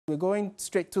We're going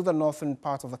straight to the northern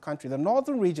part of the country. The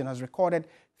northern region has recorded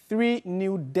 3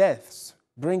 new deaths,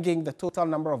 bringing the total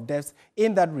number of deaths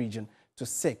in that region to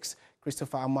 6.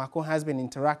 Christopher Amako has been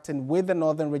interacting with the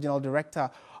Northern Regional Director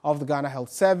of the Ghana Health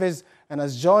Service and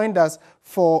has joined us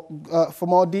for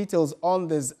more details on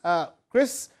this.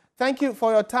 Chris, thank you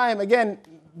for your time. Again,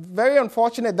 very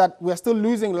unfortunate that we're still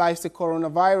losing lives to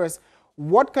coronavirus.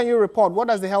 What can you report? What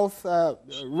has the health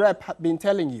rep been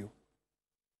telling you?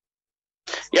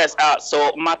 Yes,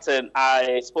 so Martin,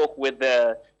 I spoke with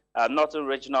the Northern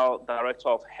Regional Director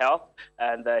of Health,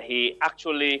 and he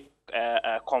actually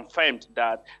confirmed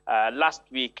that last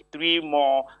week 3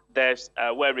 more deaths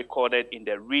were recorded in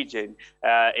the region.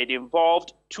 It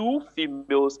involved 2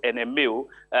 females and a male.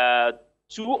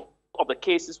 2 of the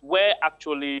cases were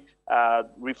actually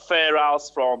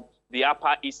referrals from the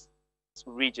Upper East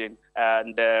region,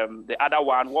 and the other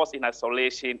one was in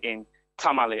isolation in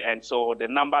Tamale, and so the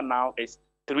number now is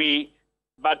 3.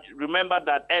 But remember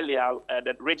that earlier,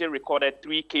 the region recorded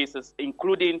 3 cases,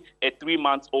 including a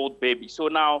 3-month-old baby. So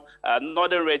now,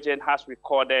 Northern region has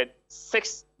recorded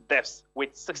 6 deaths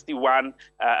with 61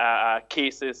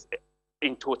 cases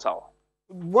in total.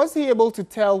 Was he able to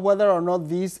tell whether or not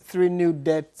these 3 new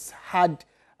deaths had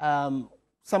some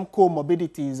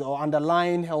comorbidities or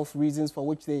underlying health reasons for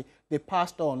which they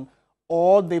passed on,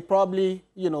 or they probably,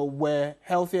 were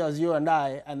healthy as you and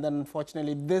I, and then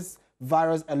unfortunately this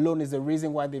virus alone is the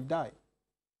reason why they've died?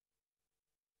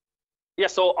 Yeah,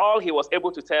 so all he was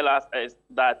able to tell us is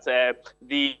that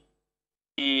the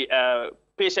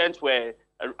patients were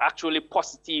actually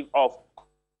positive of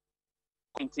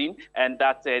COVID-19 and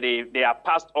that they are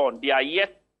passed on. They are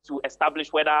yet to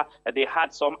establish whether they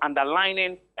had some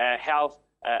underlying health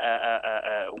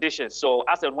conditions. So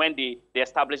as and when they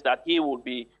establish that, he will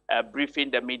be briefing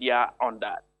the media on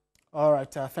that. All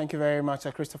right, thank you very much,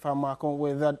 Christopher Amako,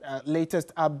 with that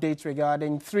latest update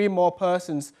regarding 3 more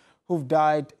persons who've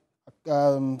died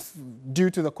due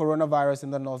to the coronavirus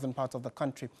in the northern part of the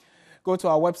country. Go to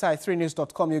our website,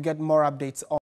 3news.com. You get more updates on